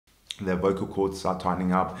their vocal cords start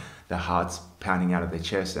tightening up, their heart's pounding out of their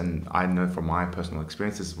chest. And I know from my personal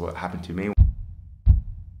experience, this is what happened to me.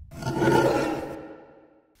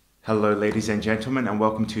 Hello ladies and gentlemen, and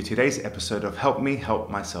welcome to today's episode of Help Me Help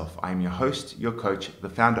Myself. I am your host, your coach, the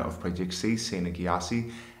founder of Project C, Sina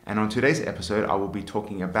Gyasi, and on today's episode I will be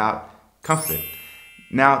talking about comfort.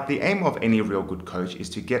 Now, the aim of any real good coach is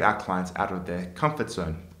to get our clients out of their comfort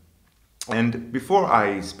zone. And before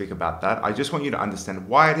I speak about that, I just want you to understand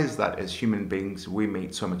why it is that as human beings we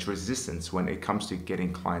meet so much resistance when it comes to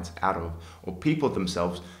getting clients out of, or people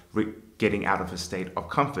themselves getting out of a state of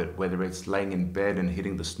comfort, whether it's laying in bed and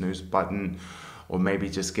hitting the snooze button, or maybe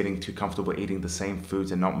just getting too comfortable eating the same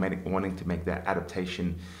foods and not wanting to make that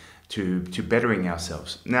adaptation to bettering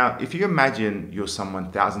ourselves. Now, if you imagine you're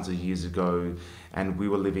someone thousands of years ago and we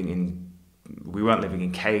weren't living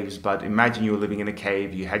in caves, but imagine you were living in a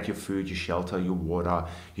cave, you had your food, your shelter, your water,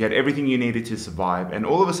 you had everything you needed to survive, and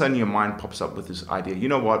all of a sudden your mind pops up with this idea, you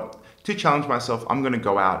know what, to challenge myself, I'm going to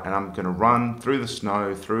go out and I'm going to run through the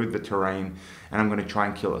snow, through the terrain, and I'm going to try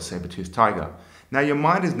and kill a saber-toothed tiger. Now your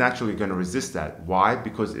mind is naturally going to resist that. Why?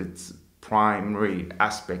 Because its primary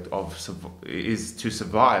aspect is to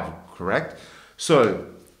survive, correct? So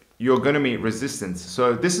you're going to meet resistance.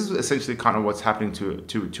 So this is essentially kind of what's happening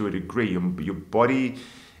to a degree. Your body,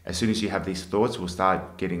 as soon as you have these thoughts, will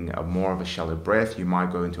start getting more of a shallow breath. You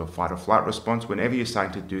might go into a fight or flight response whenever you're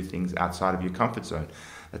starting to do things outside of your comfort zone.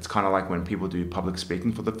 It's kind of like when people do public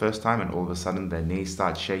speaking for the first time and all of a sudden their knees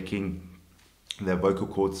start shaking, their vocal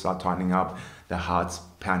cords start tightening up, their heart's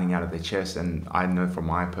pounding out of their chest. And I know from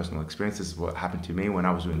my personal experience, this is what happened to me when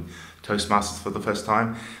I was doing Toastmasters for the first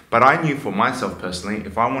time. But I knew for myself personally,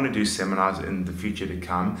 if I want to do seminars in the future to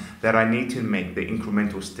come, that I need to make the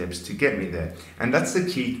incremental steps to get me there. And that's the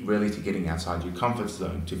key really to getting outside your comfort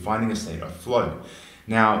zone, to finding a state of flow.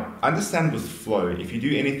 Now, understand with flow, if you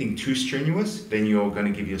do anything too strenuous, then you're going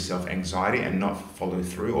to give yourself anxiety and not follow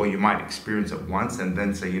through, or you might experience it once and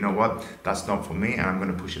then say, you know what, that's not for me and I'm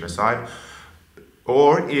going to push it aside.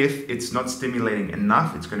 Or if it's not stimulating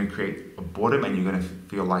enough, it's going to create a boredom and you're going to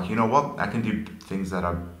feel like, you know what, I can do things that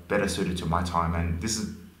are better suited to my time and this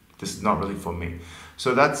is not really for me.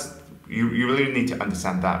 So you really need to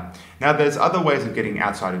understand that. Now, there's other ways of getting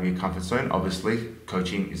outside of your comfort zone. Obviously,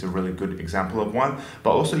 coaching is a really good example of one, but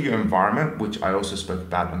also your environment, which I also spoke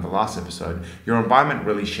about in the last episode. Your environment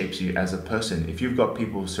really shapes you as a person. If you've got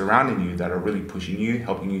people surrounding you that are really pushing you,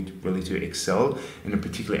 helping you to excel in a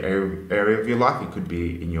particular area of your life, it could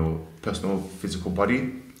be in your personal physical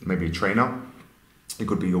body, maybe a trainer, it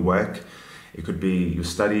could be your work, it could be your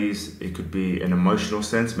studies, it could be an emotional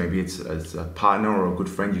sense, maybe it's as a partner or a good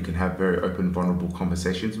friend you can have very open, vulnerable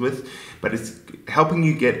conversations with, but it's helping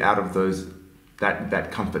you get out of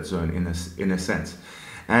that comfort zone in a sense.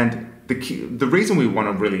 And the reason we want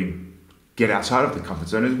to really get outside of the comfort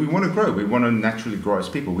zone is we want to grow. We want to naturally grow as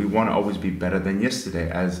people. We want to always be better than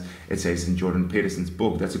yesterday, as it says in Jordan Peterson's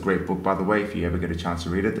book. That's a great book, by the way, if you ever get a chance to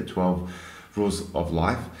read it, The 12 Rules of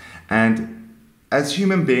Life. And as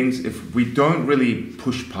human beings, if we don't really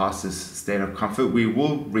push past this state of comfort, we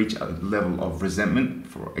will reach a level of resentment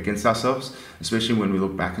against ourselves, especially when we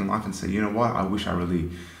look back in life and say, you know what, I wish I really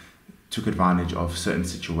took advantage of certain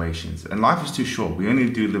situations. And life is too short. We only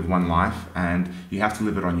do live one life and you have to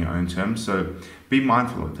live it on your own terms. So be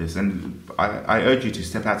mindful of this. And I urge you to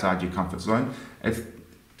step outside your comfort zone. If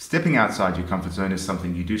stepping outside your comfort zone is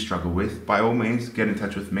something you do struggle with, by all means, get in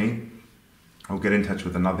touch with me. Or get in touch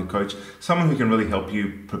with another coach, someone who can really help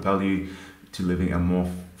you, propel you to living a more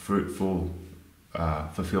fruitful,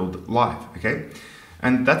 fulfilled life, okay?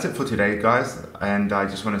 And that's it for today, guys. And I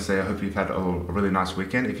just want to say I hope you've had a really nice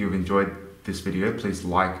weekend. If you've enjoyed this video, please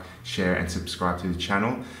like, share, and subscribe to the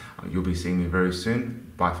channel. You'll be seeing me very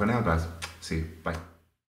soon. Bye for now, guys. See you. Bye.